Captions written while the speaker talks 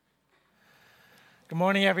Good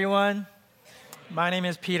morning, everyone. My name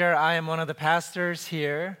is Peter. I am one of the pastors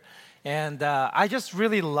here. And I just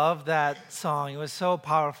really love that song. It was so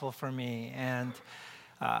powerful for me. And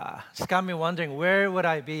it's got me wondering, where would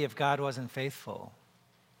I be if God wasn't faithful?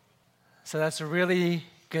 So that's a really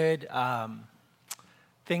good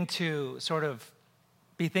thing to sort of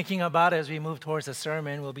be thinking about as we move towards the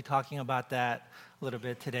sermon. We'll be talking about that a little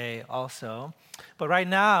bit today also. But right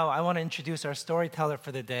now, I want to introduce our storyteller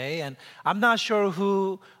for the day. And I'm not sure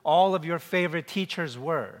who all of your favorite teachers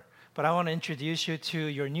were, but I want to introduce you to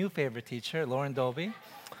your new favorite teacher, Lauren Dolby.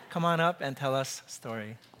 Come on up and tell us a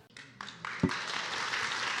story.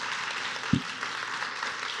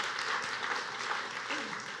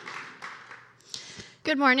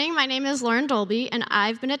 Good morning. My name is Lauren Dolby, and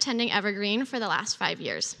I've been attending Evergreen for the last 5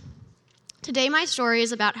 years. Today, my story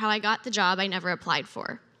is about how I got the job I never applied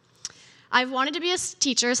for. I've wanted to be a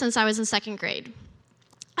teacher since I was in second grade.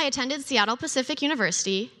 I attended Seattle Pacific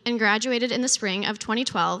University and graduated in the spring of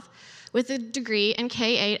 2012 with a degree in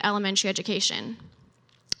K-8 elementary education.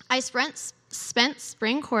 I spent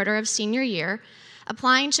spring quarter of senior year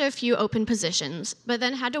applying to a few open positions, but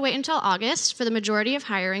then had to wait until August for the majority of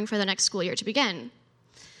hiring for the next school year to begin.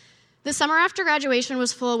 The summer after graduation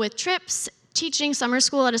was full with trips, teaching summer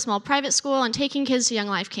school at a small private school, and taking kids to Young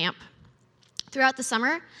Life Camp. Throughout the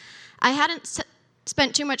summer, I hadn't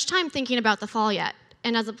spent too much time thinking about the fall yet,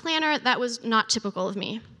 and as a planner, that was not typical of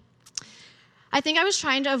me. I think I was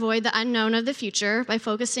trying to avoid the unknown of the future by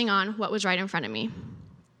focusing on what was right in front of me.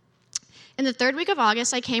 In the third week of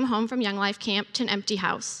August, I came home from Young Life Camp to an empty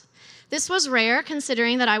house. This was rare,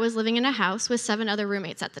 considering that I was living in a house with 7 other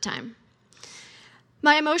roommates at the time.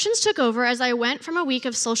 My emotions took over as I went from a week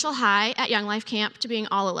of social high at Young Life Camp to being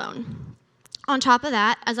all alone. On top of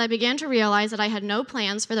that, as I began to realize that I had no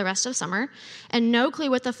plans for the rest of summer and no clue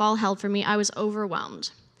what the fall held for me, I was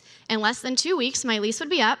overwhelmed. In less than 2 weeks, my lease would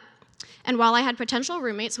be up, and while I had potential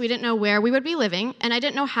roommates, we didn't know where we would be living, and I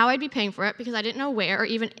didn't know how I'd be paying for it because I didn't know where or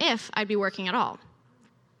even if I'd be working at all.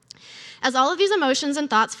 As all of these emotions and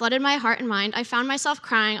thoughts flooded my heart and mind, I found myself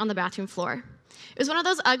crying on the bathroom floor. It was one of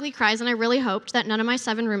those ugly cries, and I really hoped that none of my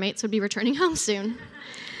 7 roommates would be returning home soon.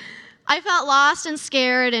 I felt lost and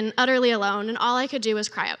scared and utterly alone, and all I could do was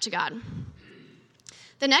cry out to God.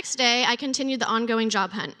 The next day, I continued the ongoing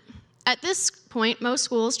job hunt. At this point, most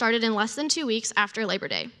schools started in less than 2 weeks after Labor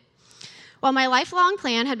Day. While my lifelong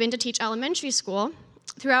plan had been to teach elementary school,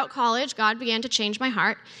 throughout college, God began to change my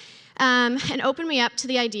heart and open me up to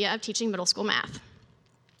the idea of teaching middle school math.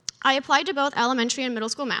 I applied to both elementary and middle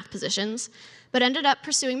school math positions, but ended up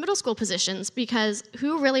pursuing middle school positions because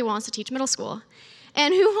who really wants to teach middle school?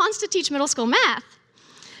 And who wants to teach middle school math?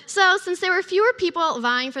 So since there were fewer people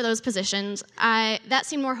vying for those positions, that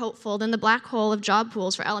seemed more hopeful than the black hole of job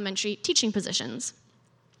pools for elementary teaching positions.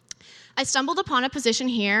 I stumbled upon a position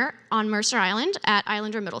here on Mercer Island at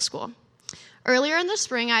Islander Middle School. Earlier in the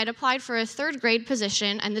spring, I had applied for a 3rd grade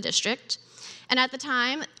position in the district, and at the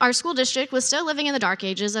time, our school district was still living in the dark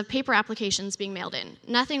ages of paper applications being mailed in.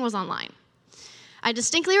 Nothing was online. I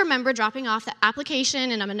distinctly remember dropping off the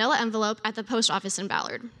application in a manila envelope at the post office in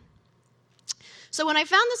Ballard. So when I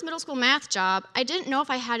found this middle school math job, I didn't know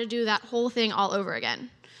if I had to do that whole thing all over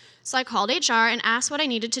again. So I called HR and asked what I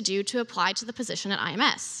needed to do to apply to the position at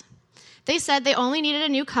IMS. They said they only needed a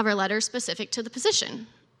new cover letter specific to the position.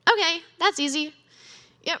 Okay, that's easy.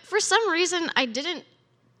 Yet for some reason, I didn't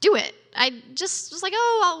do it. I just was like,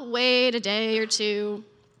 I'll wait a day or two.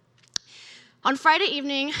 On Friday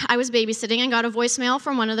evening, I was babysitting and got a voicemail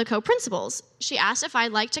from one of the co-principals. She asked if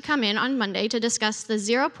I'd like to come in on Monday to discuss the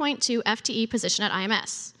 0.2 FTE position at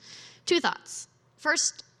IMS. 2 thoughts.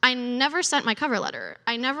 First, I never sent my cover letter.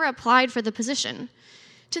 I never applied for the position.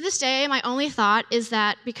 To this day, my only thought is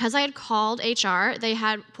that because I had called HR, they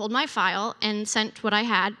had pulled my file and sent what I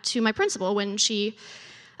had to my principal when she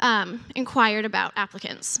inquired about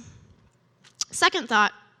applicants. Second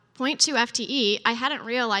thought, 0.2 FTE, I hadn't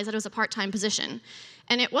realized that it was a part-time position.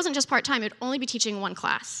 And it wasn't just part-time, it would only be teaching 1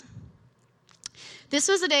 class. This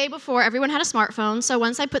was the day before everyone had a smartphone, so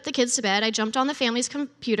once I put the kids to bed, I jumped on the family's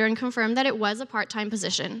computer and confirmed that it was a part-time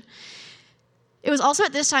position. It was also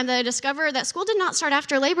at this time that I discovered that school did not start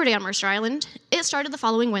after Labor Day on Mercer Island. It started the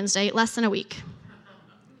following Wednesday, less than a week.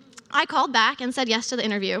 I called back and said yes to the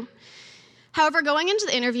interview. However, going into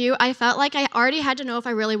the interview, I felt like I already had to know if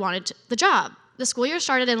I really wanted the job. The school year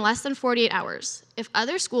started in less than 48 hours. If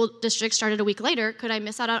other school districts started a week later, could I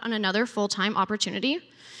miss out on another full-time opportunity?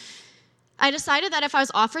 I decided that if I was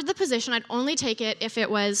offered the position, I'd only take it if it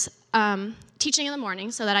was teaching in the morning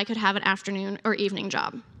so that I could have an afternoon or evening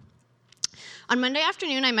job. On Monday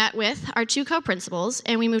afternoon, I met with our 2 co-principals,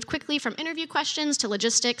 and we moved quickly from interview questions to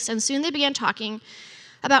logistics, and soon they began talking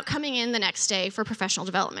about coming in the next day for professional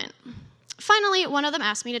development. Finally, one of them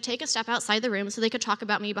asked me to take a step outside the room so they could talk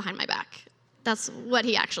about me behind my back. That's what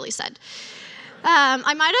he actually said.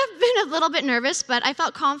 I might have been a little bit nervous, but I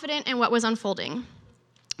felt confident in what was unfolding.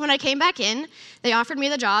 When I came back in, they offered me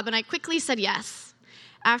the job, and I quickly said yes.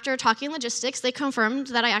 After talking logistics, they confirmed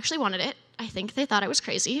that I actually wanted it. I think they thought I was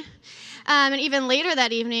crazy. And even later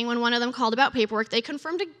that evening, when one of them called about paperwork, they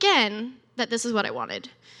confirmed again that this is what I wanted.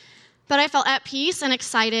 But I felt at peace and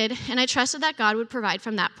excited, and I trusted that God would provide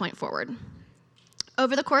from that point forward.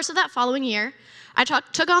 Over the course of that following year, I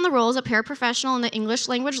took on the role as a paraprofessional in the English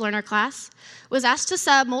language learner class, was asked to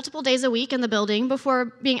sub multiple days a week in the building before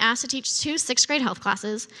being asked to teach 2 6th grade health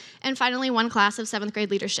classes, and finally 1 class of 7th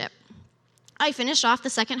grade leadership. I finished off the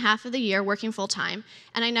second half of the year working full-time,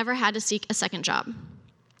 and I never had to seek a second job.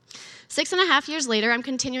 6.5 years later, I'm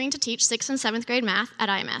continuing to teach 6th and 7th grade math at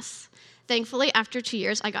IMS. Thankfully, after 2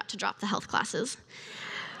 years, I got to drop the health classes.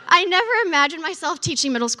 I never imagined myself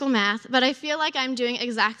teaching middle school math, but I feel like I'm doing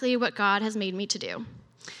exactly what God has made me to do.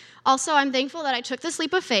 Also, I'm thankful that I took this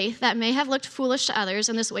leap of faith that may have looked foolish to others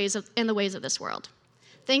in the ways of this world.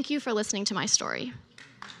 Thank you for listening to my story.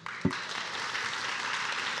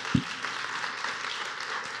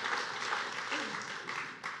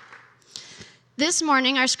 This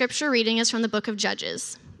morning, our scripture reading is from the book of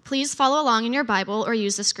Judges. Please follow along in your Bible or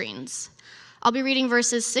use the screens. I'll be reading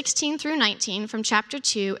verses 16 through 19 from chapter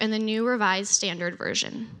 2 in the New Revised Standard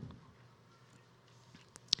Version.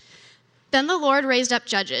 Then the Lord raised up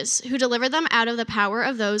judges, who delivered them out of the power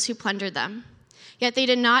of those who plundered them. Yet they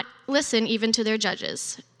did not listen even to their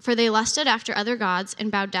judges, for they lusted after other gods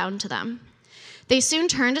and bowed down to them. They soon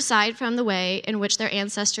turned aside from the way in which their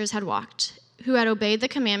ancestors had walked, who had obeyed the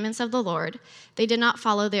commandments of the Lord. They did not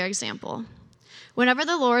follow their example. Whenever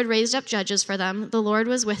the Lord raised up judges for them, the Lord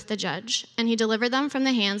was with the judge, and he delivered them from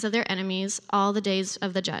the hands of their enemies all the days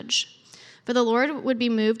of the judge. For the Lord would be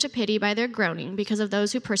moved to pity by their groaning because of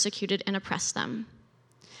those who persecuted and oppressed them.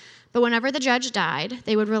 But whenever the judge died,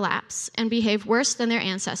 they would relapse and behave worse than their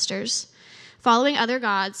ancestors, following other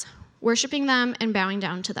gods, worshiping them, and bowing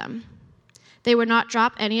down to them. They would not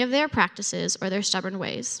drop any of their practices or their stubborn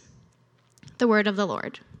ways. The word of the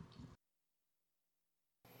Lord.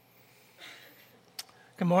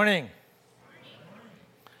 Good morning.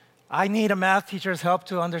 I need a math teacher's help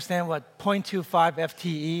to understand what 0.25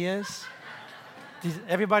 FTE is. Does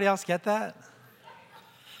everybody else get that?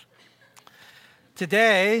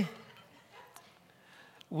 Today,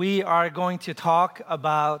 we are going to talk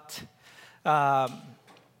about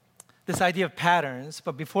this idea of patterns.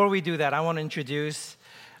 But before we do that, I want to introduce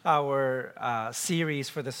our series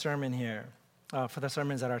for the sermon here, for the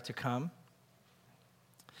sermons that are to come.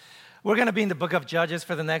 We're going to be in the book of Judges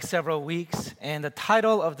for the next several weeks, and the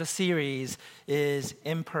title of the series is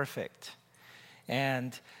imPERFECT.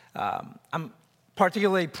 And I'm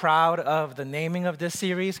particularly proud of the naming of this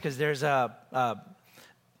series because there's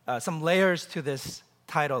some layers to this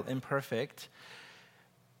title, imPERFECT.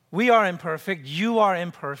 We are imperfect, you are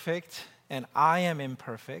imperfect, and I am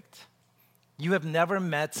imperfect. You have never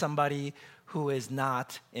met somebody who is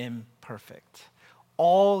not imperfect.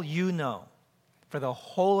 All you know for the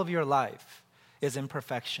whole of your life is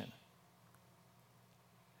imperfection.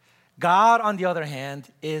 God, on the other hand,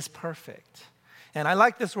 is perfect. And I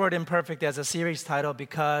like this word imperfect as a series title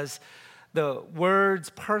because the words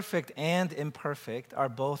perfect and imperfect are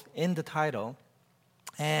both in the title.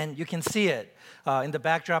 And you can see it in the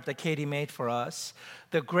backdrop that Katie made for us.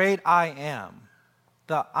 The great I am,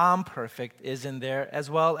 the I'm perfect is in there, as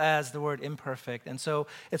well as the word imperfect. And so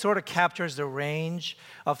it sort of captures the range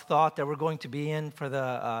of thought that we're going to be in for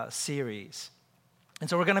the series. And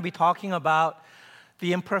so we're going to be talking about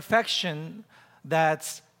the imperfection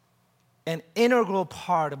that's an integral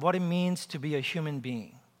part of what it means to be a human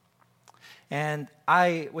being. And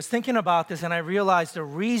I was thinking about this, and I realized the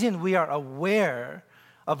reason we are aware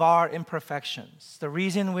of our imperfections, the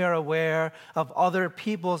reason we are aware of other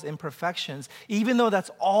people's imperfections, even though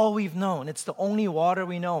that's all we've known, it's the only water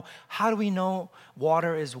we know. How do we know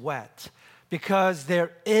water is wet? Because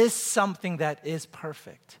there is something that is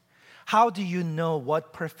perfect. How do you know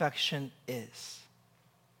what perfection is?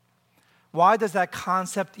 Why does that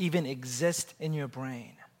concept even exist in your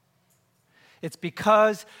brain? It's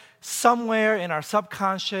because somewhere in our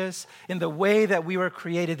subconscious, in the way that we were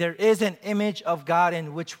created, there is an image of God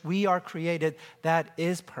in which we are created that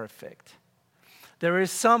is perfect. There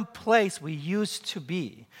is some place we used to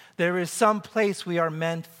be. There is some place we are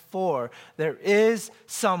meant for. There is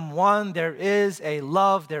someone, there is a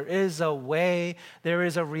love, there is a way, there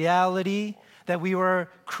is a reality that we were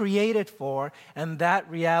created for, and that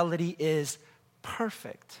reality is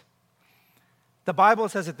perfect. The Bible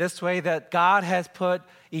says it this way, that God has put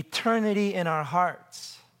eternity in our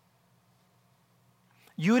hearts.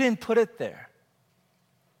 You didn't put it there.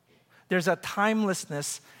 There's a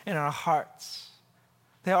timelessness in our hearts.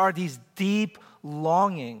 There are these deep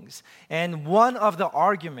longings. And one of the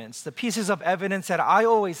arguments, the pieces of evidence that I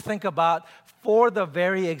always think about for the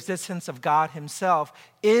very existence of God Himself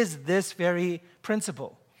is this very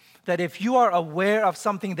principle. That if you are aware of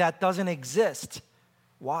something that doesn't exist,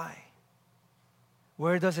 why?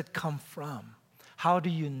 Where does it come from? How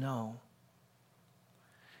do you know?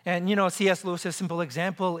 And C.S. Lewis's simple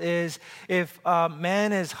example is if a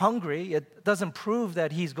man is hungry, it doesn't prove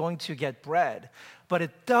that he's going to get bread, but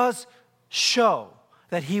it does show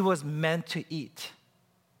that he was meant to eat.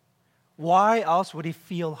 Why else would he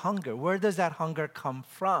feel hunger? Where does that hunger come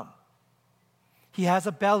from? He has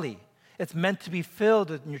a belly. It's meant to be filled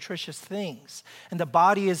with nutritious things. And the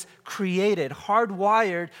body is created,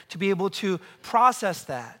 hardwired to be able to process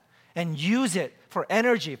that and use it for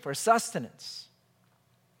energy, for sustenance.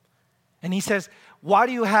 And he says, why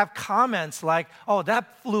do you have comments like, oh,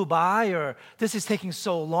 that flew by, or this is taking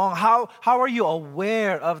so long? How are you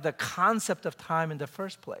aware of the concept of time in the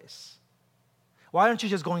first place? Why aren't you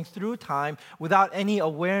just going through time without any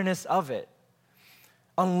awareness of it?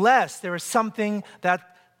 Unless there is something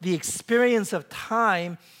that the experience of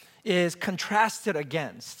time is contrasted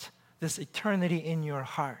against, this eternity in your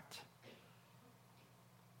heart.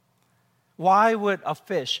 Why would a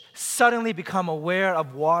fish suddenly become aware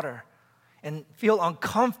of water and feel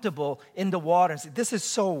uncomfortable in the water and say, this is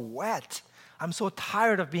so wet. I'm so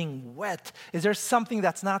tired of being wet. Is there something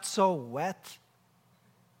that's not so wet?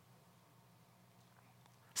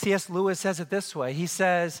 C.S. Lewis says it this way. He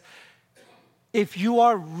says, if you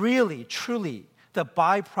are really, truly the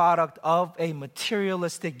byproduct of a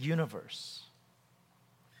materialistic universe,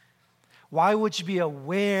 why would you be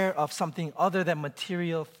aware of something other than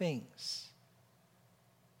material things?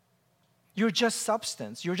 You're just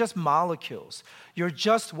substance. You're just molecules. You're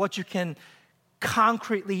just what you can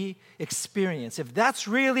concretely experience. If that's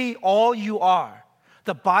really all you are,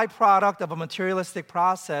 the byproduct of a materialistic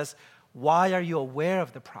process, why are you aware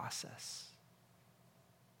of the process?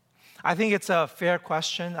 I think it's a fair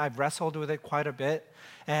question. I've wrestled with it quite a bit,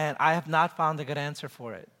 and I have not found a good answer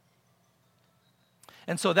for it.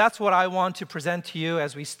 And so that's what I want to present to you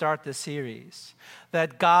as we start this series,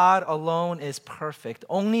 that God alone is perfect.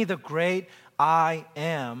 Only the great I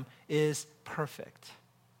Am is perfect.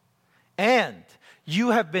 And you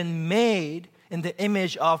have been made in the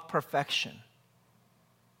image of perfection.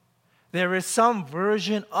 There is some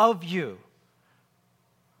version of you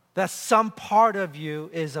that some part of you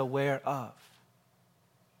is aware of.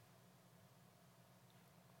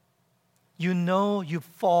 You know you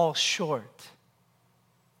fall short.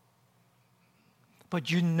 But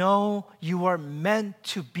you know you are meant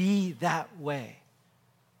to be that way.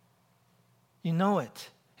 You know it.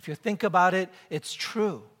 If you think about it, it's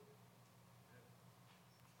true.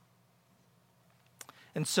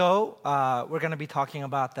 And so we're going to be talking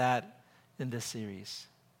about that in this series.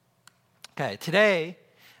 Okay, today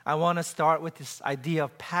I want to start with this idea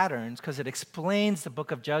of patterns because it explains the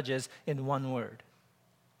book of Judges in one word.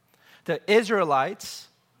 The Israelites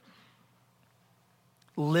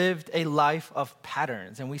lived a life of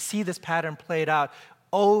patterns. And we see this pattern played out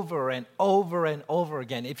over and over and over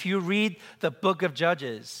again. If you read the book of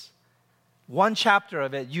Judges, one chapter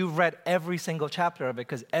of it, you've read every single chapter of it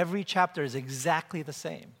because every chapter is exactly the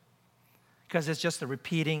same because it's just a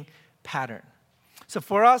repeating pattern. So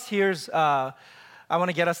for us, I want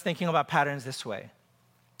to get us thinking about patterns this way.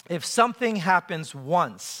 If something happens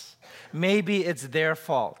once, maybe it's their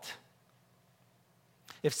fault.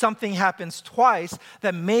 If something happens twice,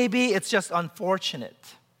 then maybe it's just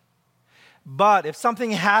unfortunate. But if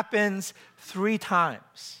something happens 3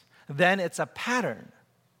 times, then it's a pattern.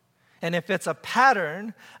 And if it's a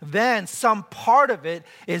pattern, then some part of it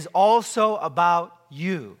is also about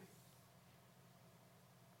you.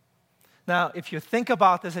 Now, if you think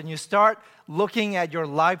about this and you start looking at your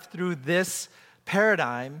life through this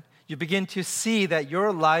paradigm, you begin to see that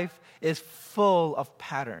your life is full of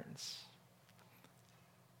patterns.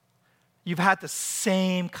 You've had the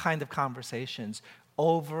same kind of conversations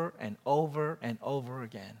over and over and over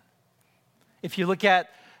again. If you look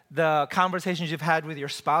at the conversations you've had with your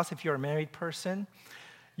spouse, if you're a married person,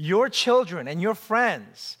 your children and your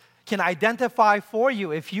friends can identify for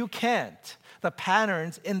you, if you can't, the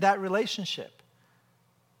patterns in that relationship.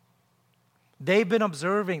 They've been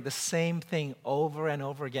observing the same thing over and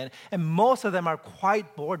over again, and most of them are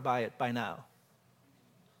quite bored by it by now.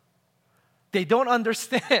 They don't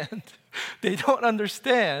understand. They don't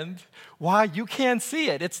understand why you can't see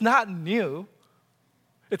it. It's not new.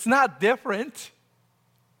 It's not different.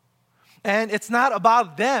 And it's not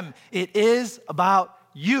about them. It is about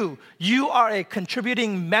you. You are a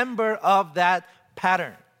contributing member of that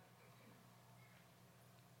pattern.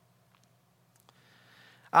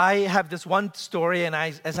 I have this one story, and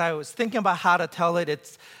as I was thinking about how to tell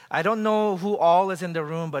it, I don't know who all is in the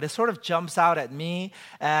room, but it sort of jumps out at me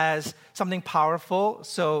as something powerful.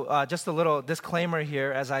 So just a little disclaimer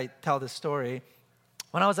here as I tell this story.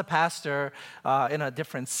 When I was a pastor in a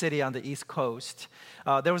different city on the East Coast,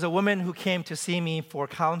 there was a woman who came to see me for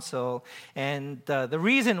counsel, and the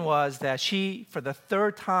reason was that she, for the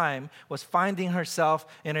third time, was finding herself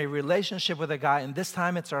in a relationship with a guy, and this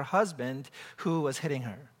time it's her husband who was hitting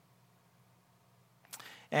her.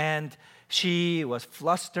 And she was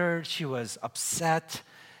flustered, she was upset,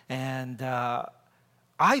 and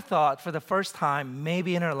I thought for the first time,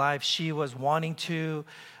 maybe in her life, she was wanting to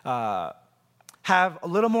have a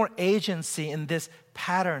little more agency in this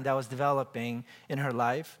pattern that was developing in her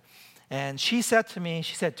life. And she said to me,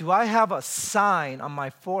 she said, "Do I have a sign on my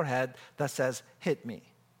forehead that says, 'hit me'?"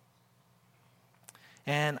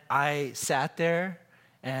 And I sat there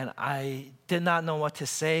and I did not know what to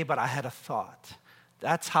say, but I had a thought.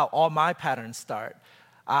 That's how all my patterns start.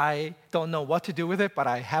 I don't know what to do with it, but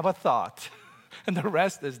I have a thought. And the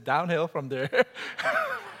rest is downhill from there.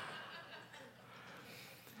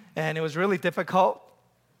 And it was really difficult.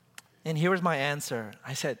 And here was my answer.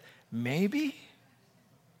 I said, "Maybe?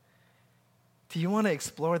 Do you want to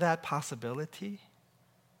explore that possibility?"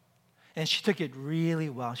 And she took it really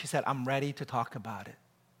well. She said, "I'm ready to talk about it.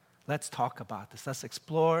 Let's talk about this. Let's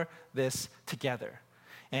explore this together."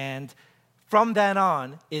 And from then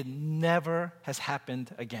on, it never has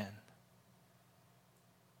happened again.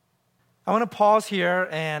 I want to pause here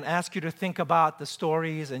and ask you to think about the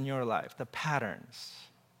stories in your life, the patterns.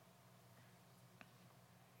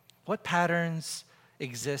 What patterns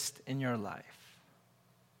exist in your life?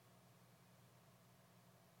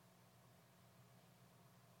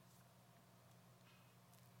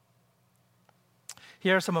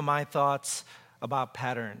 Here are some of my thoughts about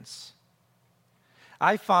patterns.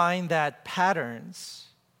 I find that patterns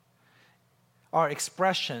are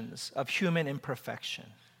expressions of human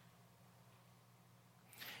imperfection.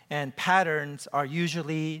 And patterns are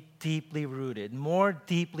usually deeply rooted, more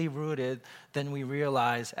deeply rooted than we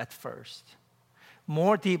realize at first.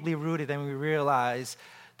 More deeply rooted than we realize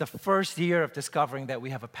the first year of discovering that we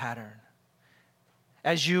have a pattern.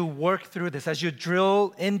 As you work through this, as you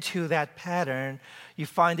drill into that pattern, you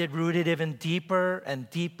find it rooted even deeper and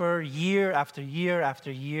deeper, year after year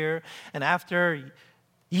after year. And after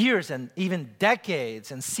years and even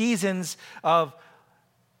decades and seasons of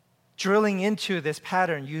drilling into this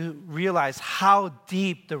pattern, you realize how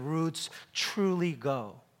deep the roots truly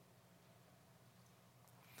go.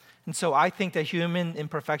 And so I think that human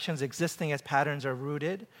imperfections existing as patterns are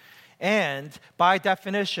rooted. And by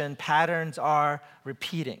definition, patterns are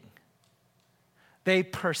repeating. They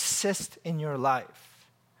persist in your life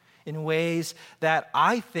in ways that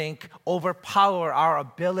I think overpower our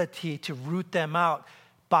ability to root them out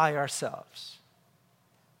by ourselves.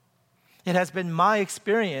 It has been my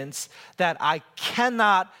experience that I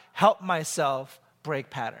cannot help myself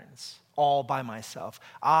break patterns all by myself.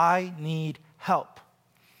 I need help.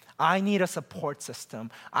 I need a support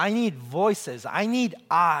system. I need voices. I need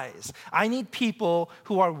eyes. I need people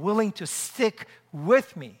who are willing to stick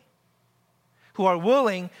with me, who are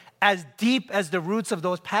willing, as deep as the roots of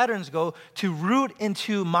those patterns go, to root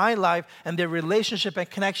into my life and their relationship and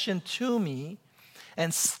connection to me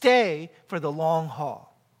and stay for the long haul.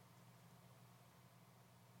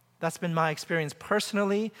 That's been my experience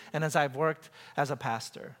personally and as I've worked as a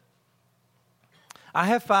pastor. I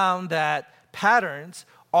have found that patterns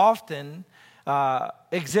often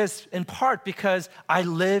exist in part because I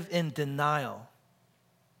live in denial.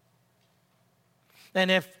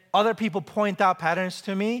 And if other people point out patterns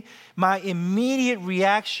to me, my immediate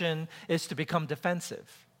reaction is to become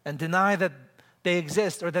defensive and deny that they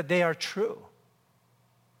exist or that they are true.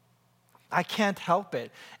 I can't help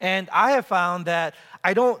it. And I have found that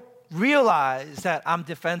I don't realize that I'm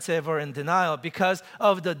defensive or in denial because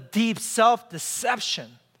of the deep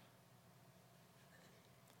self-deception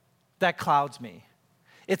that clouds me.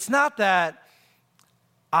 It's not that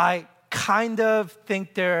I kind of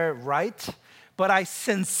think they're right, but I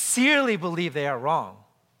sincerely believe they are wrong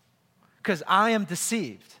because I am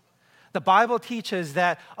deceived. The Bible teaches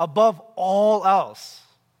that above all else,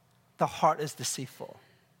 the heart is deceitful.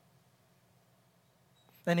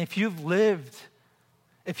 And if you've lived,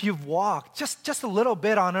 if you've walked just a little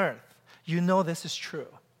bit on earth, you know this is true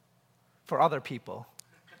for other people.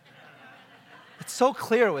 It's so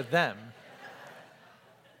clear with them.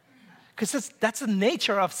 Because that's the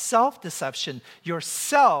nature of self-deception.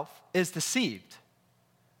 Yourself is deceived.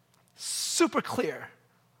 Super clear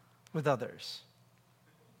with others.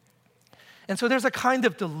 And so there's a kind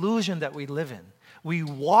of delusion that we live in. We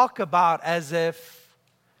walk about as if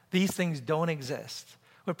these things don't exist.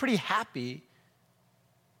 We're pretty happy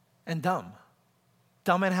and dumb.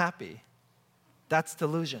 Dumb and happy. That's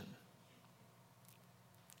delusion.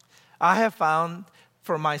 I have found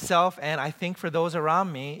for myself, and I think for those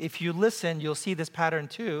around me, if you listen, you'll see this pattern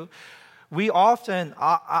too. We often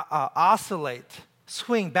oscillate,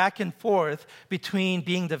 swing back and forth between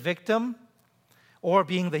being the victim or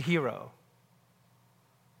being the hero.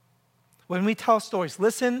 When we tell stories,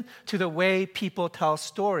 listen to the way people tell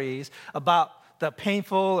stories about the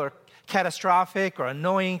painful or catastrophic or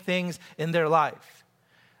annoying things in their life.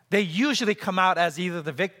 They usually come out as either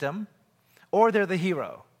the victim or they're the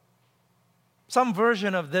hero. Some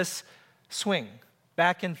version of this swing,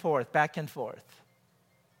 back and forth, back and forth.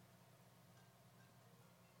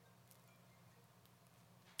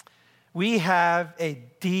 We have a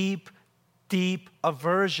deep, deep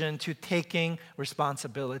aversion to taking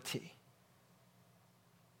responsibility.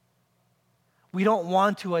 We don't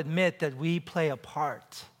want to admit that we play a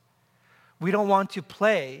part. We don't want to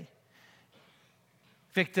play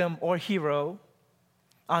victim or hero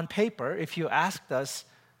on paper. If you asked us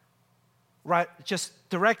right, just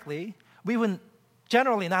directly, we would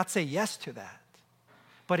generally not say yes to that.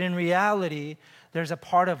 But in reality, there's a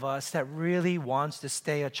part of us that really wants to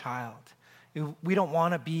stay a child. We don't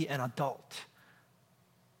want to be an adult.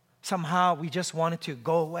 Somehow, we just want it to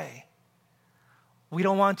go away. We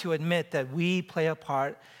don't want to admit that we play a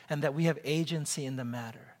part and that we have agency in the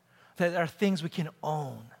matter, that there are things we can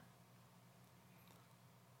own.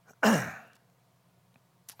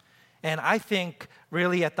 And I think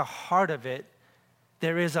really at the heart of it,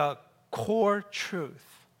 there is a core truth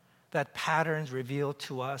that patterns reveal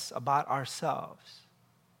to us about ourselves.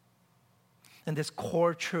 And this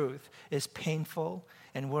core truth is painful,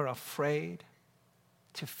 and we're afraid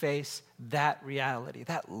to face that reality,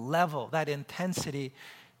 that level, that intensity,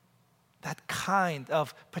 that kind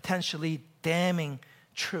of potentially damning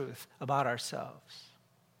truth about ourselves.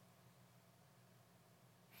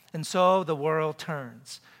 And so the world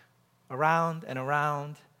turns around and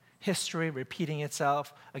around, history repeating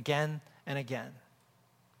itself again and again.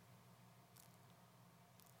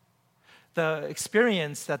 The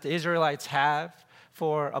experience that the Israelites have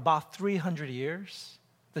for about 300 years,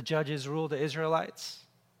 the judges ruled the Israelites.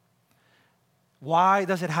 Why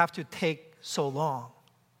does it have to take so long?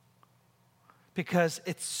 Because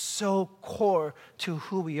it's so core to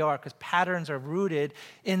who we are, because patterns are rooted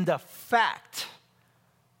in the fact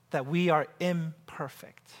that we are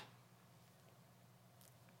imperfect.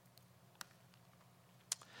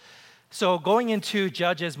 So going into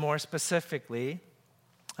Judges more specifically,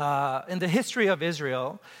 in the history of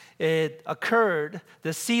Israel, it occurred,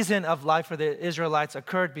 the season of life for the Israelites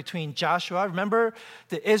occurred between Joshua. Remember,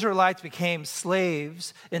 the Israelites became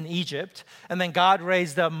slaves in Egypt, and then God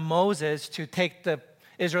raised up Moses to take the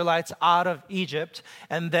Israelites out of Egypt,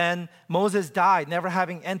 and then Moses died, never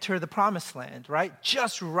having entered the promised land, right?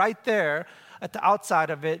 Just right there at the outside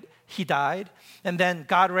of it, he died. And then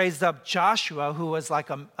God raised up Joshua, who was like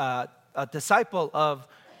a disciple of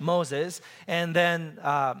Moses, and then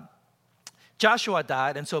Joshua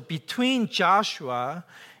died, and so between Joshua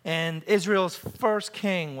and Israel's first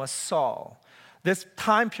king was Saul. This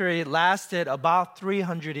time period lasted about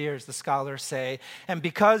 300 years, the scholars say, and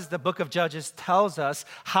because the book of Judges tells us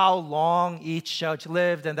how long each judge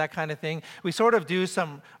lived and that kind of thing, we sort of do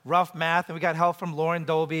some rough math, and we got help from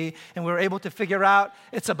Dolby, and we were able to figure out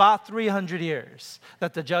it's about 300 years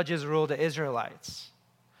that the judges ruled the Israelites,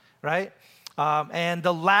 right? And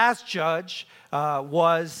the last judge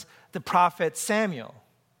was the prophet Samuel.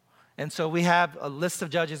 And so we have a list of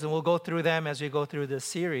judges, and we'll go through them as we go through this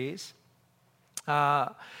series.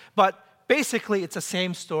 But basically, it's the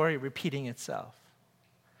same story repeating itself.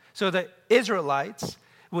 So the Israelites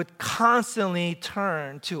would constantly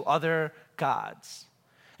turn to other gods.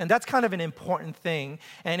 And that's kind of an important thing.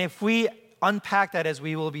 And if we unpack that as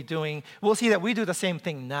we will be doing, we'll see that we do the same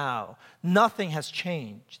thing now. Nothing has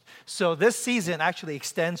changed. So this season actually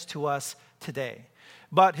extends to us today.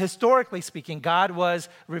 But historically speaking, God was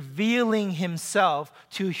revealing himself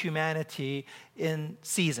to humanity in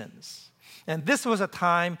seasons. And this was a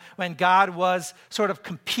time when God was sort of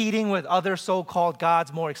competing with other so-called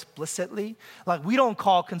gods more explicitly. Like, we don't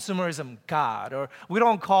call consumerism God, or we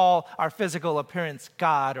don't call our physical appearance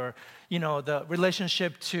God, or, the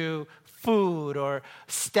relationship to food or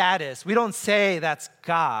status. We don't say that's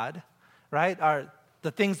God, right?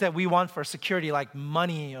 The things that we want for security, like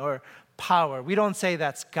money or power. We don't say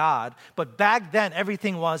that's God. But back then,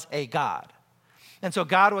 everything was a god. And so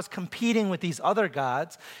God was competing with these other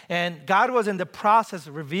gods, and God was in the process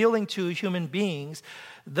of revealing to human beings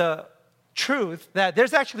the truth that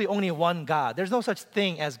there's actually only one God. There's no such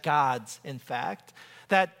thing as gods, in fact,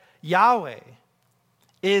 that Yahweh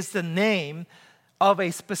is the name of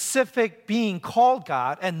a specific being called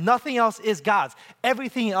God, and nothing else is God's.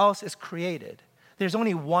 Everything else is created. There's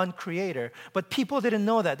only one creator. But people didn't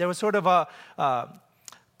know that. There was sort of a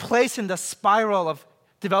place in the spiral of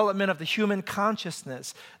development of the human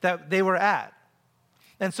consciousness that they were at.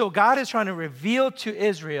 And so God is trying to reveal to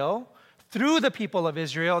Israel, through the people of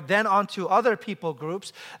Israel, then onto other people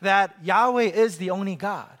groups, that Yahweh is the only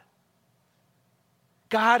God.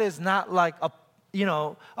 God is not like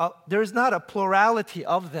there's not a plurality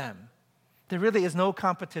of them. There really is no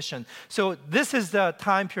competition. So this is the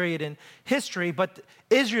time period in history, but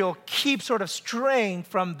Israel keeps sort of straying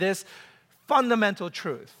from this fundamental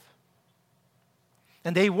truth.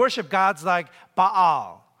 And they worship gods like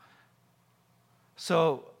Baal.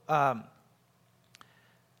 So,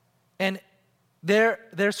 and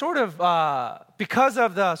they're sort of, because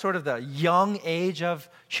of the sort of the young age of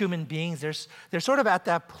human beings, they're sort of at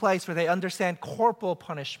that place where they understand corporal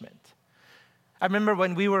punishment. I remember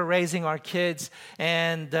when we were raising our kids,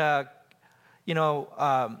 and our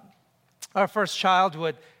first child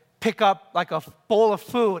would pick up like a bowl of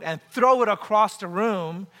food and throw it across the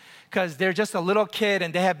room, because they're just a little kid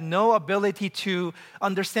and they have no ability to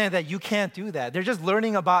understand that you can't do that. They're just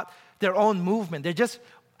learning about their own movement. They just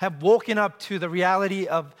have woken up to the reality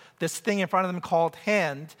of this thing in front of them called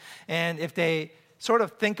hand. And if they sort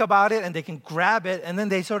of think about it and they can grab it, and then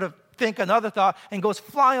they sort of think another thought and goes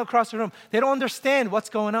flying across the room, they don't understand what's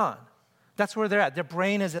going on. That's where they're at. Their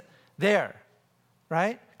brain is there,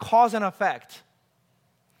 right? Cause and effect.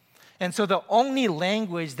 And so the only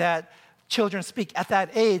language that children speak at that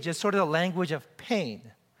age is sort of the language of pain.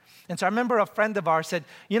 And so I remember a friend of ours said,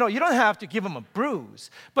 you don't have to give them a bruise,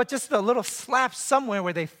 but just a little slap somewhere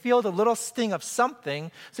where they feel the little sting of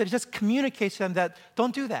something, so it just communicates to them that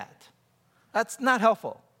don't do that. That's not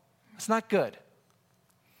helpful. It's not good.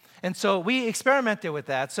 And so we experimented with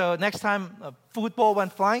that. So next time a football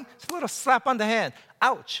went flying, it's a little slap on the hand.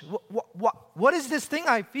 Ouch. What is this thing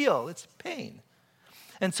I feel? It's pain.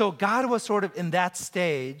 And so God was sort of in that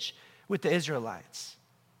stage with the Israelites.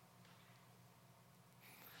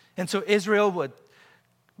 And so Israel would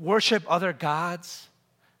worship other gods.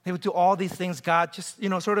 They would do all these things. God just,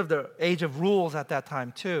 sort of the age of rules at that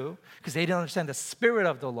time too, because they didn't understand the spirit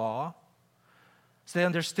of the law. So they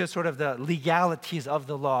understood sort of the legalities of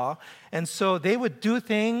the law. And so they would do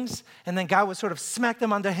things, and then God would sort of smack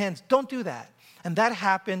them on their hands. Don't do that. And that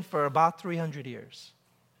happened for about 300 years.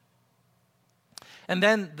 And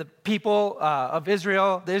then the people of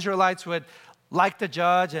Israel, the Israelites, would like the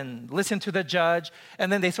judge and listen to the judge, and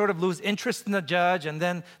then they sort of lose interest in the judge, and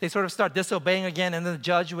then they sort of start disobeying again, and then the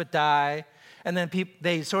judge would die, and then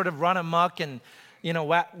they sort of run amok, and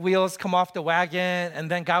wheels come off the wagon, and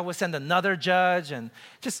then God would send another judge, and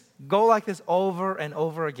just go like this over and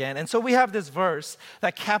over again. And so we have this verse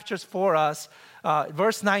that captures for us,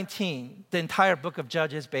 verse 19, the entire book of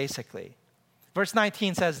Judges, basically. Verse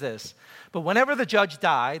 19 says this: but whenever the judge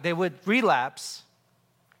died, they would relapse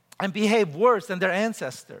and behave worse than their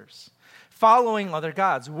ancestors, following other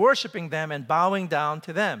gods, worshiping them and bowing down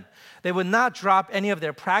to them. They would not drop any of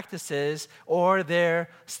their practices or their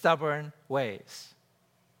stubborn ways.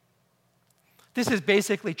 This is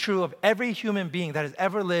basically true of every human being that has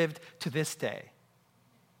ever lived to this day.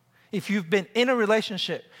 If you've been in a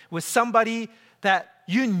relationship with somebody that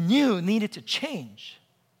you knew needed to change,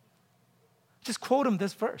 just quote them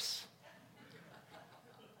this verse.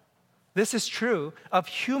 This is true of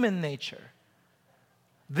human nature.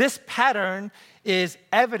 This pattern is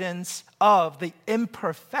evidence of the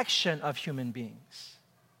imperfection of human beings.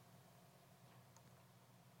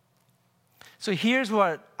 So here's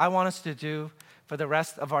what I want us to do for the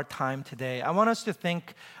rest of our time today. I want us to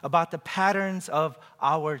think about the patterns of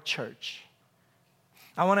our church.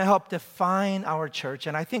 I want to help define our church,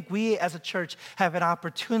 and I think we as a church have an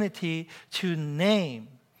opportunity to name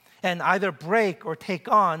and either break or take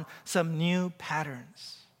on some new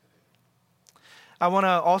patterns. I want to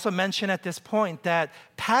also mention at this point that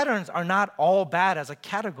patterns are not all bad as a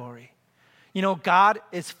category. You know, God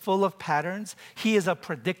is full of patterns. He is a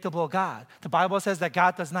predictable God. The Bible says that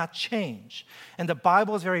God does not change. And the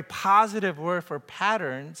Bible's very positive word for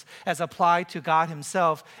patterns as applied to God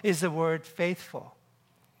himself is the word faithful.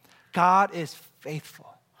 God is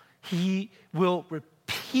faithful. He will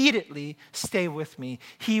repeatedly stay with me.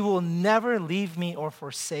 He will never leave me or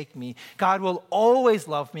forsake me. God will always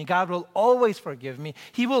love me. God will always forgive me.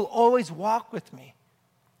 He will always walk with me.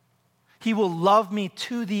 He will love me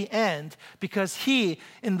to the end because he,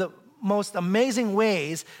 in the most amazing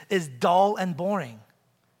ways, is dull and boring.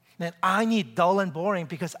 And I need dull and boring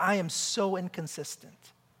because I am so inconsistent.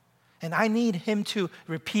 And I need him to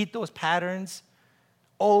repeat those patterns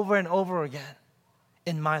over and over again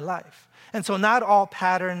in my life. And so not all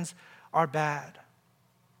patterns are bad.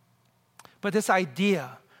 But this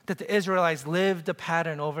idea that the Israelites lived the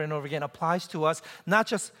pattern over and over again applies to us, not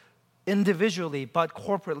just individually, but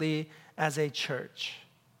corporately as a church.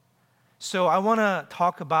 So I want to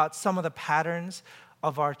talk about some of the patterns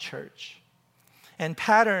of our church. And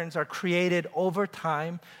patterns are created over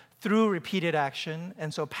time through repeated action.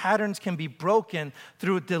 And so patterns can be broken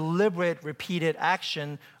through deliberate, repeated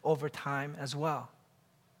action over time as well.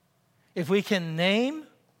 If we can name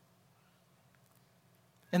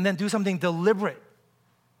and then do something deliberate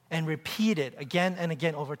and repeat it again and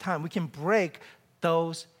again over time, we can break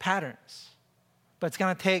those patterns. But it's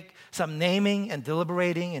going to take some naming and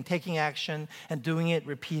deliberating and taking action and doing it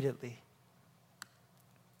repeatedly.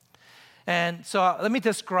 And so let me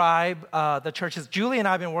describe the churches. Julie and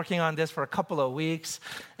I have been working on this for a couple of weeks,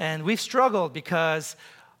 and we've struggled because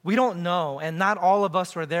we don't know, and not all of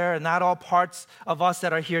us were there, and not all parts of us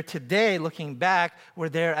that are here today looking back were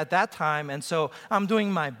there at that time. And so I'm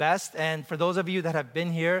doing my best, and for those of you that have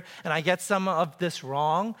been here, and I get some of this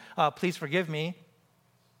wrong, please forgive me.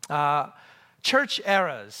 Church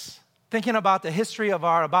eras, thinking about the history of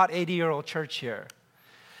our about 80-year-old church here.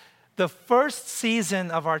 The first season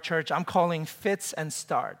of our church, I'm calling fits and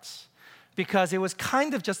starts, because it was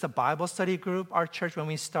kind of just a Bible study group, our church, when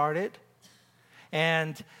we started.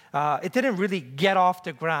 And it didn't really get off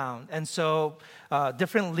the ground. And so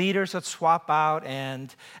different leaders would swap out.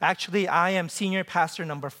 And actually, I am senior pastor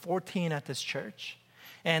number 14 at this church.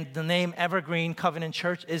 And the name Evergreen Covenant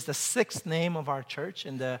Church is the 6th name of our church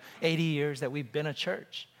in the 80 years that we've been a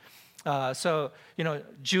church. So,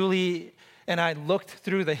 Julie and I looked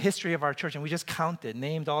through the history of our church, and we just counted,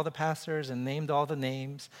 named all the pastors and named all the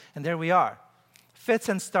names, and there we are. Fits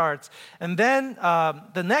and starts. And then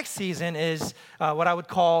the next season is what I would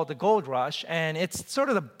call the gold rush, and it's sort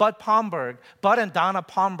of the Bud and Donna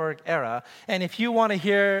Palmberg era. And if you want to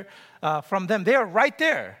hear from them, they're right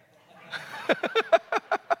there.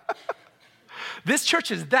 This church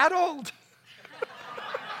is that old.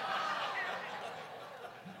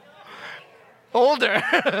 Older.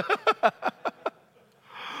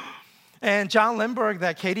 And John Lindbergh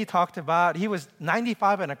that Katie talked about, he was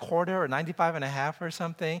 95 and a quarter or 95 and a half or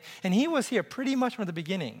something. And he was here pretty much from the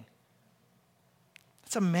beginning.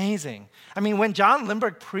 It's amazing. I mean, when John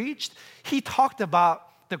Lindbergh preached, he talked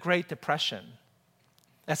about the Great Depression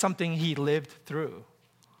as something he lived through.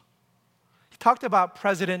 He talked about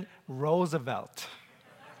President Roosevelt.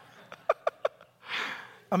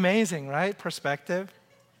 Amazing, right? Perspective.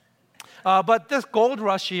 But this gold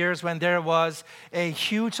rush years when there was a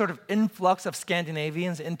huge sort of influx of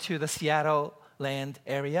Scandinavians into the Seattle land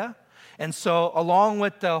area. And so along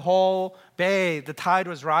with the whole bay, the tide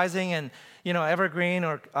was rising, and, Evergreen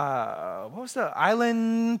or what was the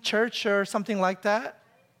Island Church or something like that?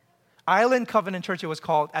 Island Covenant Church it was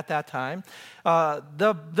called at that time.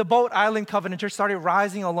 The Boat Island Covenant Church started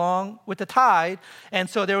rising along with the tide, and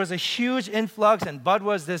so there was a huge influx, and Bud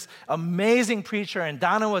was this amazing preacher, and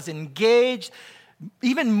Donna was engaged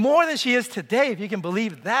even more than she is today, if you can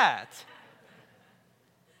believe that.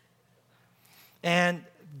 And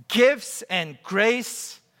gifts and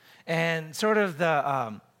grace and sort of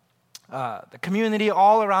the community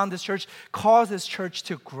all around this church caused this church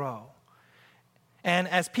to grow. And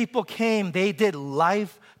as people came, they did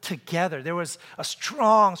life together. There was a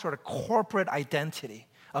strong sort of corporate identity,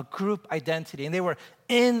 a group identity, and they were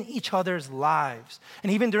in each other's lives.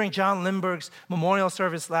 And even during John Lindbergh's memorial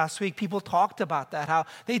service last week, people talked about that, how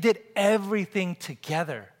they did everything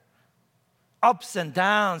together, ups and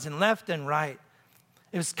downs and left and right.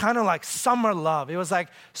 It was kind of like summer love. It was like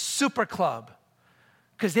super club,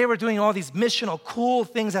 because they were doing all these missional, cool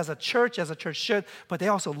things as a church should, but they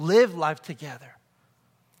also lived life together.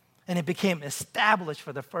 And it became established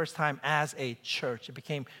for the first time as a church. It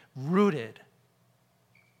became rooted.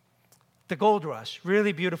 The gold rush,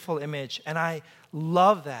 really beautiful image. And I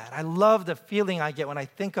love that. I love the feeling I get when I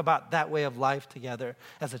think about that way of life together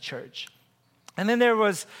as a church. And then there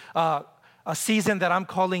was a season that I'm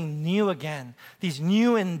calling new again, these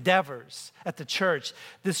new endeavors at the church.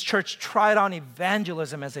 This church tried on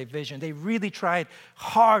evangelism as a vision. They really tried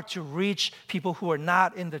hard to reach people who are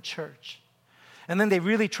not in the church. And then they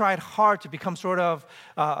really tried hard to become sort of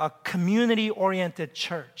a community-oriented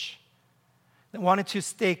church. They wanted to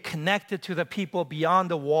stay connected to the people beyond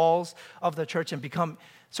the walls of the church and become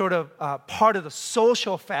sort of part of the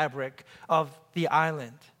social fabric of the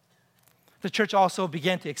island. The church also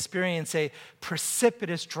began to experience a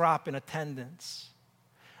precipitous drop in attendance.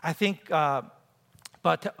 I think,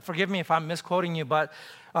 but forgive me if I'm misquoting you, but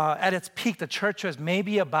at its peak, the church was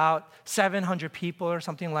maybe about 700 people or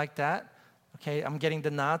something like that. Okay, I'm getting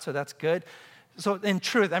the nod, so that's good. So in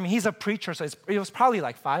truth, I mean, he's a preacher, so it was probably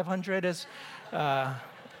like 500 is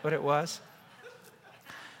what it was.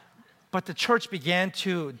 But the church began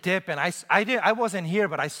to dip, and I wasn't here,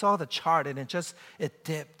 but I saw the chart, and it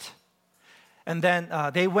dipped. And then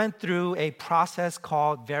they went through a process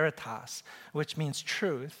called veritas, which means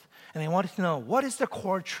truth. And they wanted to know, what is the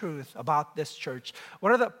core truth about this church?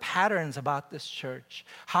 What are the patterns about this church?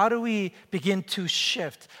 How do we begin to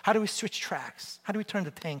shift? How do we switch tracks? How do we turn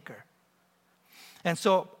the tanker? And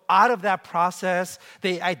so out of that process,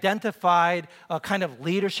 they identified a kind of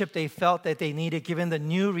leadership they felt that they needed given the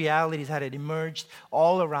new realities that had emerged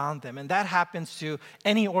all around them. And that happens to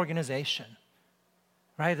any organization,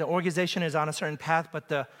 right? The organization is on a certain path, but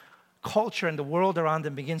the culture and the world around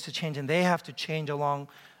them begins to change, and they have to change along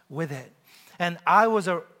with it. And I was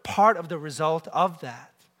a part of the result of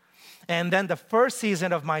that. And then the first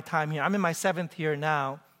season of my time here, I'm in my 7th year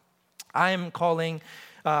now, I am calling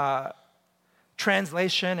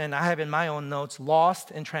translation, and I have in my own notes,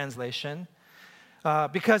 lost in translation,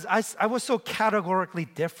 because I was so categorically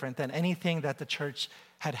different than anything that the church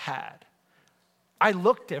had had. I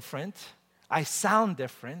look different, I sound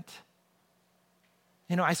different,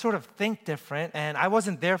 I sort of think different, and I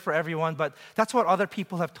wasn't there for everyone, but that's what other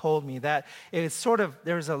people have told me, that it's sort of,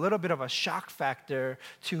 there's a little bit of a shock factor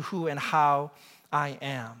to who and how I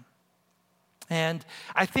am. And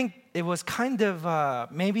I think it was kind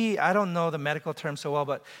of, maybe, I don't know the medical term so well,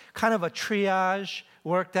 but kind of a triage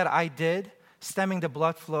work that I did, stemming the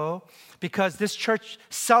blood flow, because this church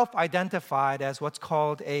self-identified as what's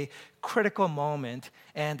called a critical moment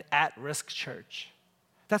and at-risk church.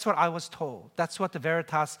 That's what I was told. That's what the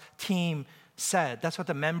Veritas team said. That's what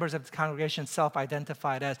the members of the congregation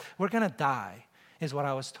self-identified as. We're going to die, is what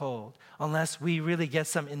I was told, unless we really get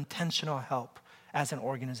some intentional help as an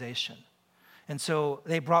organization. And so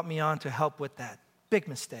they brought me on to help with that. Big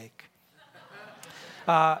mistake.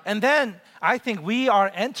 And then I think we are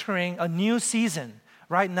entering a new season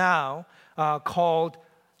right now called,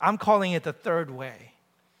 I'm calling it the third way.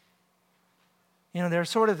 There's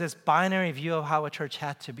sort of this binary view of how a church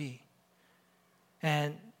had to be.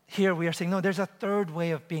 And here we are saying, no, there's a third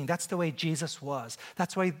way of being. That's the way Jesus was.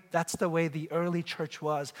 That's the way the early church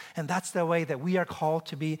was. And that's the way that we are called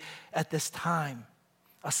to be at this time,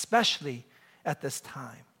 especially at this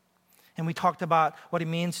time. And we talked about what it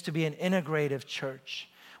means to be an integrative church,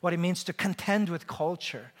 what it means to contend with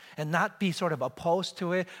culture and not be sort of opposed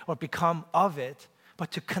to it or become of it,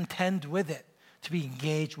 but to contend with it, to be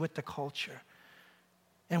engaged with the culture.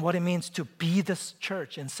 And what it means to be this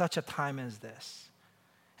church in such a time as this.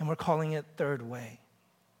 And we're calling it Third Way.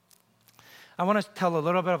 I want to tell a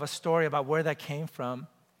little bit of a story about where that came from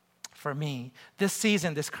for me. This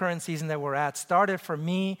season, this current season that we're at, started for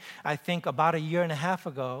me, I think, about 1.5 years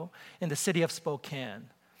ago in the city of Spokane.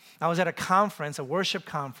 I was at a conference, a worship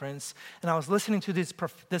conference, and I was listening to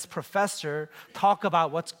this professor talk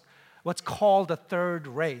about what's called the third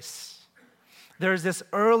race. There's this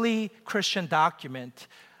early Christian document,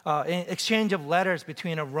 an exchange of letters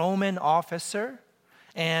between a Roman officer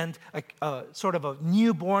and a sort of a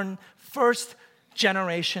newborn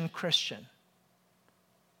first-generation Christian.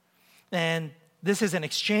 And this is an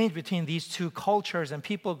exchange between these two cultures and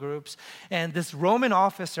people groups. And this Roman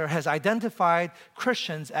officer has identified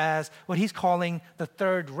Christians as what he's calling the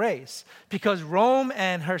third race, because Rome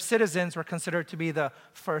and her citizens were considered to be the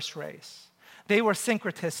first race. They were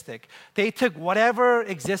syncretistic. They took whatever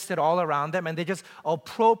existed all around them and they just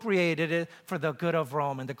appropriated it for the good of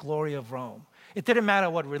Rome and the glory of Rome. It didn't matter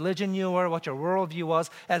what religion you were, what your worldview was,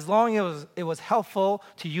 as long as it was helpful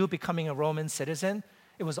to you becoming a Roman citizen,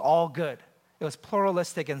 it was all good. It was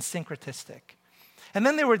pluralistic and syncretistic. And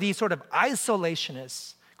then there were these sort of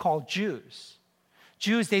isolationists called Jews.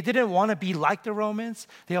 Jews, they didn't want to be like the Romans.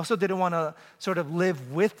 They also didn't want to sort of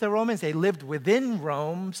live with the Romans. They lived within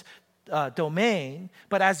Rome's domain,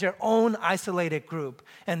 but as their own isolated group.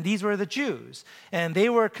 And these were the Jews. And they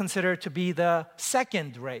were considered to be the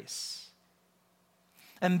second race.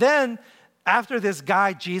 And then after this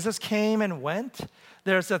guy, Jesus, came and went,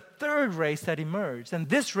 there's a third race that emerged. And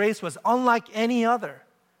this race was unlike any other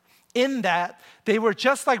in that they were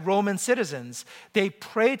just like Roman citizens. They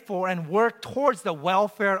prayed for and worked towards the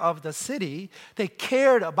welfare of the city. They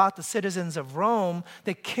cared about the citizens of Rome.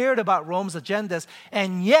 They cared about Rome's agendas.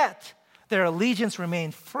 And yet, their allegiance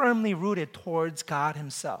remained firmly rooted towards God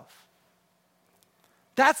himself.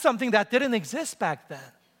 That's something that didn't exist back then.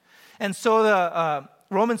 And so the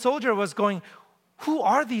Roman soldier was going, who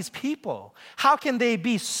are these people? How can they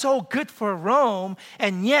be so good for Rome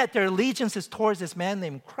and yet their allegiance is towards this man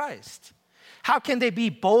named Christ? How can they be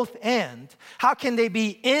both and? How can they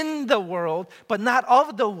be in the world but not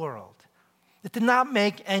of the world? It did not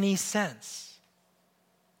make any sense.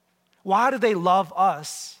 Why do they love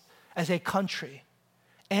us as a country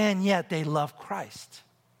and yet they love Christ?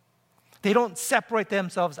 They don't separate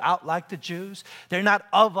themselves out like the Jews. They're not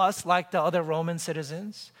of us like the other Roman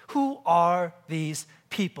citizens. Who are these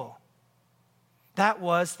people? That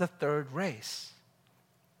was the third race.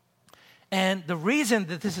 And the reason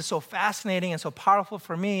that this is so fascinating and so powerful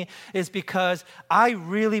for me is because I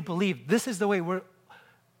really believe this is the way we're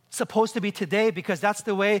supposed to be today, because that's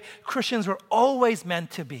the way Christians were always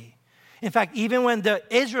meant to be. In fact, even when the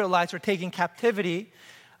Israelites were taken captivity,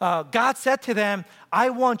 God said to them, I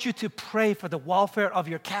want you to pray for the welfare of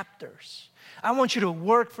your captors. I want you to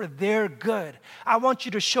work for their good. I want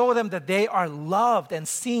you to show them that they are loved and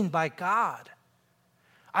seen by God.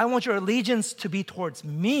 I want your allegiance to be towards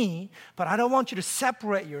me, but I don't want you to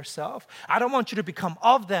separate yourself. I don't want you to become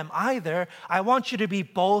of them either. I want you to be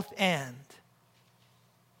both and.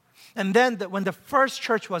 And then when the first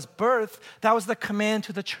church was birthed, that was the command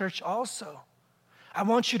to the church also. I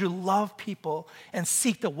want you to love people and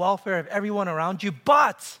seek the welfare of everyone around you,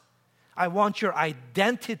 but I want your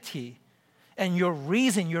identity and your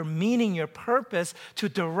reason, your meaning, your purpose to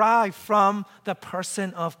derive from the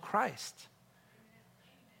person of Christ.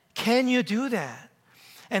 Can you do that?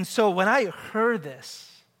 And so when I heard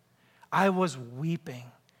this, I was weeping.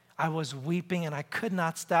 I was weeping and I could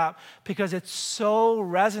not stop because it so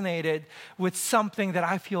resonated with something that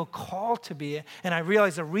I feel called to be. And I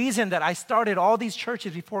realized the reason that I started all these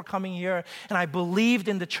churches before coming here and I believed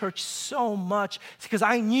in the church so much is because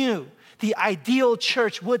I knew the ideal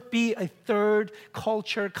church would be a third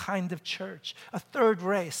culture kind of church, a third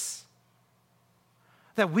race.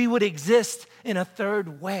 That we would exist in a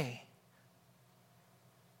third way.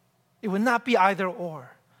 It would not be either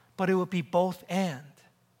or, but it would be both and.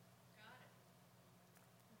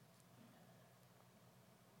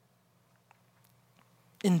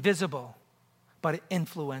 Invisible, but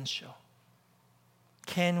influential.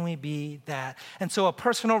 Can we be that? And so a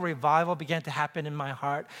personal revival began to happen in my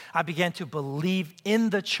heart. I began to believe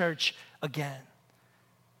in the church again.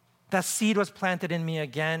 That seed was planted in me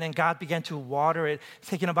again, and God began to water it. It's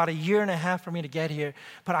taken about 1.5 years for me to get here.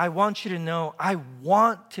 But I want you to know, I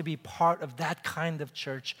want to be part of that kind of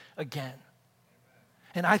church again.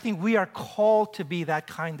 And I think we are called to be that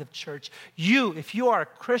kind of church. You, if you are a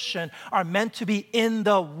Christian, are meant to be in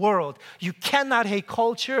the world. You cannot hate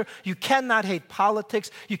culture. You cannot hate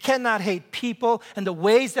politics. You cannot hate people and the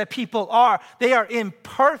ways that people are. They are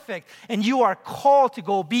imperfect. And you are called to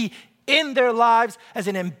go be in their lives as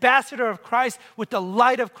an ambassador of Christ with the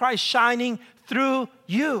light of Christ shining through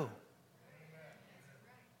you.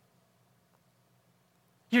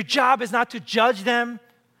 Your job is not to judge them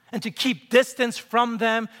and to keep distance from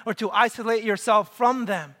them or to isolate yourself from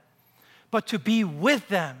them, but to be with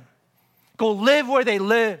them. Go live where they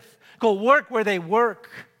live. Go work where they work.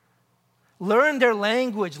 Learn their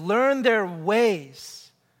language. Learn their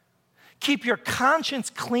ways. Keep your conscience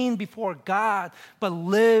clean before God, but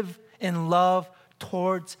live in love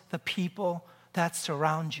towards the people that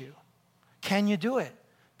surround you. Can you do it?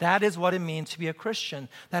 That is what it means to be a Christian.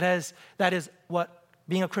 That is what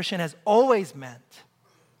being a Christian has always meant.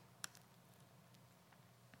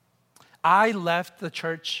 I left the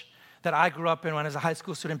church that I grew up in when I was a high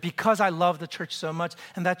school student because I loved the church so much,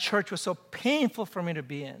 and that church was so painful for me to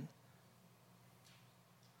be in.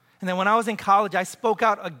 And then when I was in college, I spoke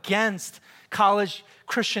out against college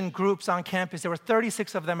Christian groups on campus. There were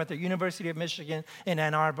 36 of them at the University of Michigan in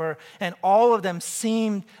Ann Arbor, and all of them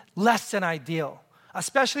seemed less than ideal,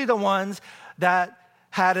 especially the ones that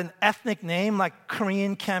had an ethnic name like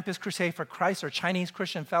Korean Campus Crusade for Christ or Chinese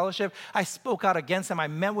Christian Fellowship. I spoke out against them. I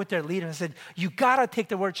met with their leaders and said, you gotta take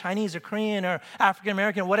the word Chinese or Korean or African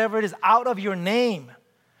American, whatever it is, out of your name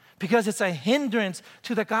because it's a hindrance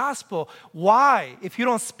to the gospel. Why? If you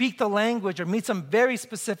don't speak the language or meet some very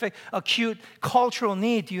specific acute cultural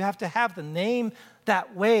need, do you have to have the name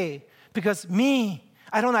that way? Because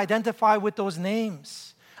I don't identify with those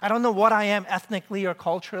names. I don't know what I am ethnically or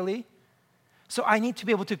culturally. So I need to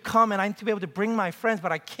be able to come and I need to be able to bring my friends,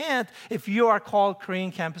 but I can't if you are called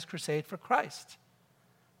Korean Campus Crusade for Christ.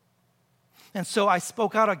 And so I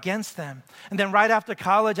spoke out against them. And then right after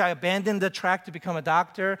college, I abandoned the track to become a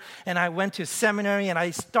doctor, and I went to seminary, and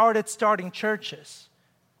I starting churches.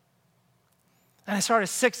 And I started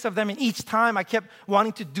 6 of them, and each time I kept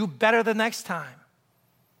wanting to do better the next time.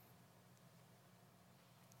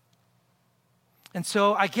 And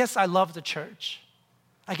so I guess I love the church.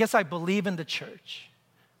 I guess I believe in the church.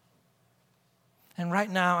 And right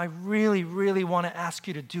now, I really, really want to ask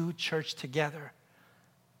you to do church together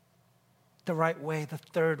the right way, the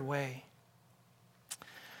third way.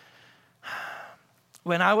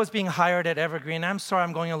 When I was being hired at Evergreen, I'm sorry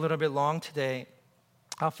I'm going a little bit long today.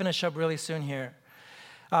 I'll finish up really soon here.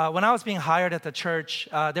 When I was being hired at the church,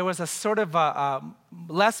 there was a sort of a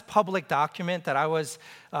less public document that I was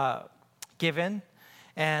given.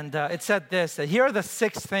 And it said this, that here are the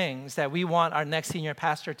 6 things that we want our next senior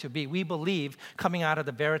pastor to be. We believe, coming out of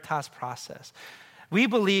the Veritas process, we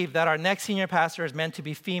believe that our next senior pastor is meant to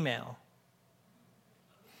be female.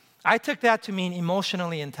 I took that to mean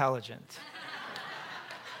emotionally intelligent.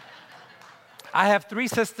 I have 3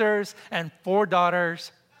 sisters and 4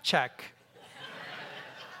 daughters, check.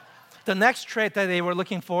 The next trait that they were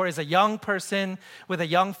looking for is a young person with a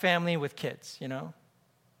young family with kids,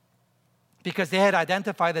 Because they had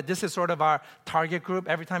identified that this is sort of our target group.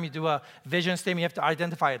 Every time you do a vision statement, you have to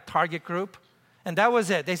identify a target group. And that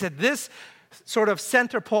was it. They said this sort of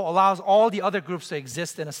center pole allows all the other groups to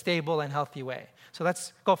exist in a stable and healthy way. So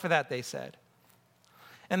let's go for that, they said.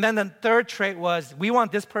 And then the third trait was, we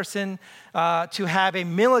want this person to have a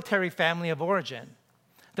military family of origin.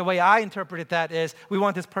 The way I interpreted that is, we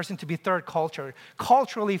want this person to be third culture,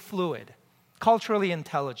 culturally fluid, culturally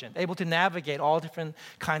intelligent, able to navigate all different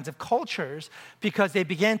kinds of cultures, because they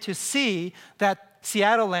began to see that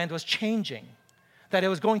Seattle land was changing, that it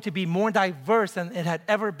was going to be more diverse than it had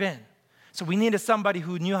ever been. So we needed somebody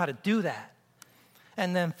who knew how to do that.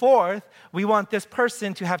 And then fourth, we want this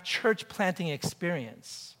person to have church planting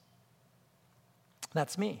experience.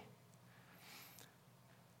 That's me.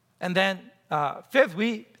 And then fifth,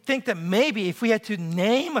 we think that maybe if we had to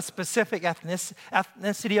name a specific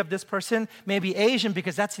ethnicity of this person, maybe Asian,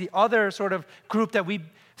 because that's the other sort of group that we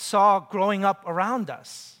saw growing up around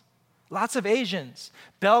us. Lots of Asians.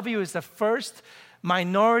 Bellevue is the first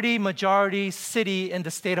minority-majority city in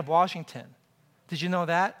the state of Washington. Did you know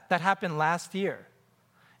that? That happened last year.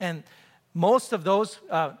 And most of those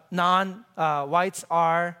non-whites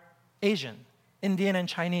are Asian, Indian and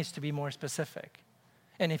Chinese to be more specific.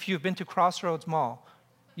 And if you've been to Crossroads Mall,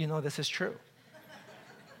 you know this is true.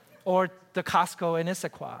 Or the Costco in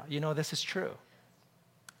Issaquah, you know this is true.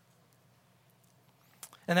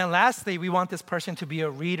 And then lastly, we want this person to be a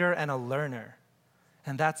reader and a learner.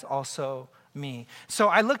 And that's also me. So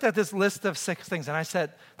I looked at this list of 6 things and I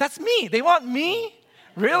said, that's me. They want me?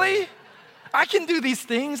 Really? I can do these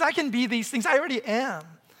things. I can be these things. I already am.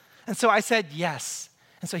 And so I said yes.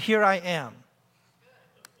 And so here I am.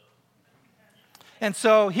 And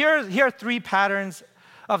so here are 3 patterns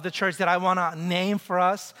of the church that I want to name for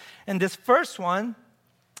us. And this first one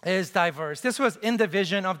is diverse. This was in the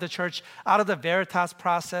vision of the church out of the Veritas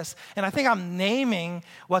process. And I think I'm naming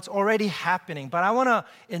what's already happening. But I want to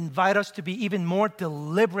invite us to be even more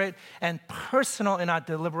deliberate and personal in our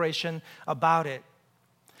deliberation about it.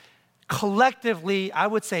 Collectively, I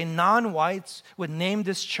would say non-whites would name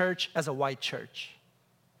this church as a white church.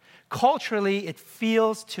 Culturally, it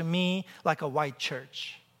feels to me like a white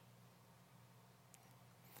church.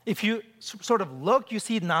 If you sort of look, you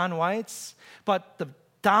see non-whites, but the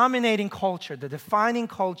dominating culture, the defining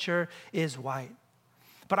culture is white.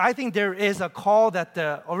 But I think there is a call that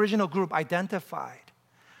the original group identified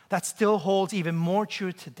that still holds even more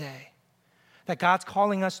true today, that God's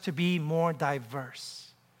calling us to be more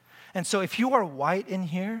diverse. And so if you are white in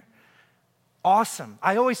here, awesome.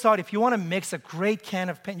 I always thought if you want to mix a great can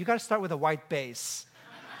of paint, you got to start with a white base.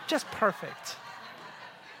 Just perfect.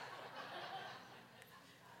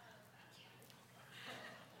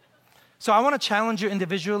 So I want to challenge you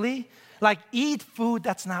individually, like eat food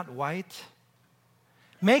that's not white.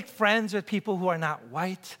 Make friends with people who are not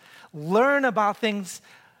white. Learn about things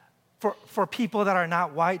for people that are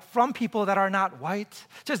not white, from people that are not white.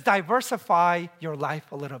 Just diversify your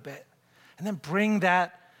life a little bit. And then bring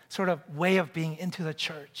that sort of way of being into the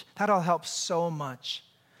church. That'll help so much,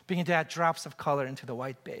 beginning to add drops of color into the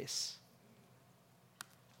white base.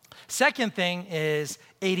 Second thing is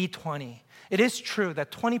 80-20. It is true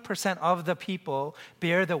that 20% of the people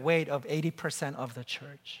bear the weight of 80% of the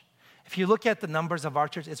church. If you look at the numbers of our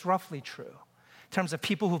church, it's roughly true. In terms of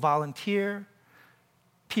people who volunteer,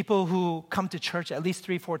 people who come to church at least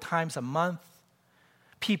 3-4 times a month,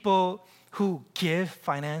 people who give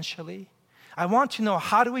financially. I want to know,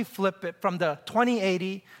 how do we flip it from the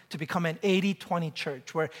 20-80 to become an 80-20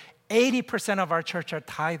 church, where 80% of our church are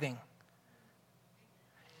tithing.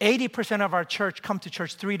 80% of our church come to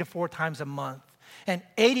church 3 to 4 times a month. And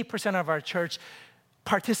 80% of our church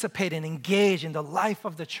participate and engage in the life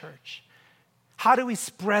of the church. How do we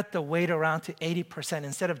spread the weight around to 80%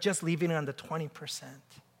 instead of just leaving it on the 20%?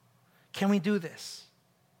 Can we do this?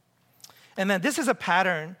 And then this is a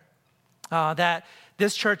pattern that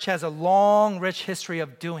this church has a long, rich history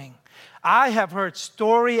of doing. I have heard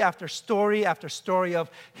story after story after story of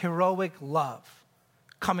heroic love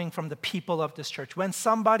coming from the people of this church. When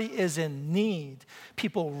somebody is in need,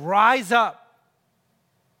 people rise up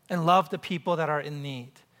and love the people that are in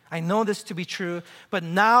need. I know this to be true, but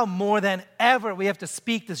now more than ever, we have to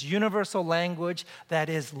speak this universal language that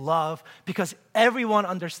is love, because everyone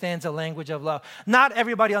understands the language of love. Not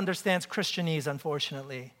everybody understands Christianese,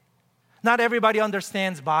 unfortunately. Not everybody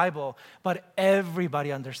understands Bible, but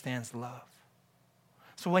everybody understands love.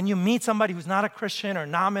 So when you meet somebody who's not a Christian or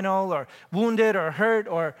nominal or wounded or hurt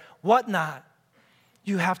or whatnot,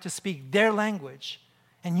 you have to speak their language.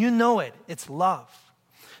 And you know it. It's love.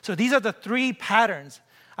 So these are the 3 patterns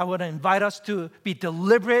I would invite us to be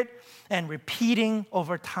deliberate and repeating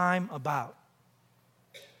over time about.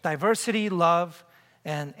 Diversity, love,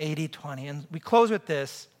 and 80-20. And we close with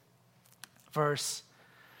this verse.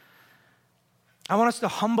 I want us to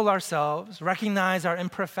humble ourselves, recognize our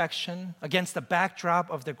imperfection against the backdrop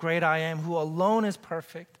of the great I Am, who alone is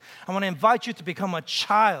perfect. I want to invite you to become a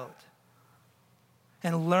child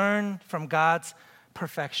and learn from God's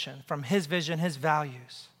perfection, from His vision, His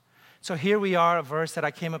values. So here we are, a verse that I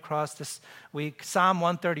came across this week, Psalm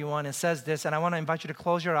 131. It says this, and I want to invite you to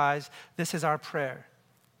close your eyes. This is our prayer.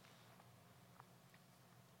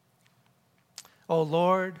 O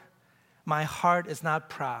Lord, my heart is not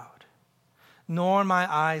proud, nor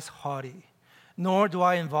my eyes haughty, nor do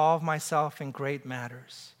I involve myself in great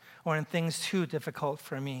matters or in things too difficult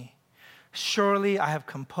for me. Surely I have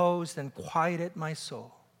composed and quieted my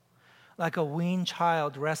soul. Like a weaned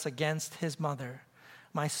child rests against his mother,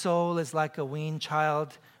 my soul is like a weaned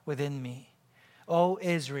child within me. O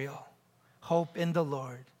Israel, hope in the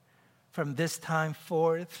Lord from this time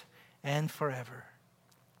forth and forever.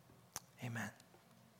 Amen.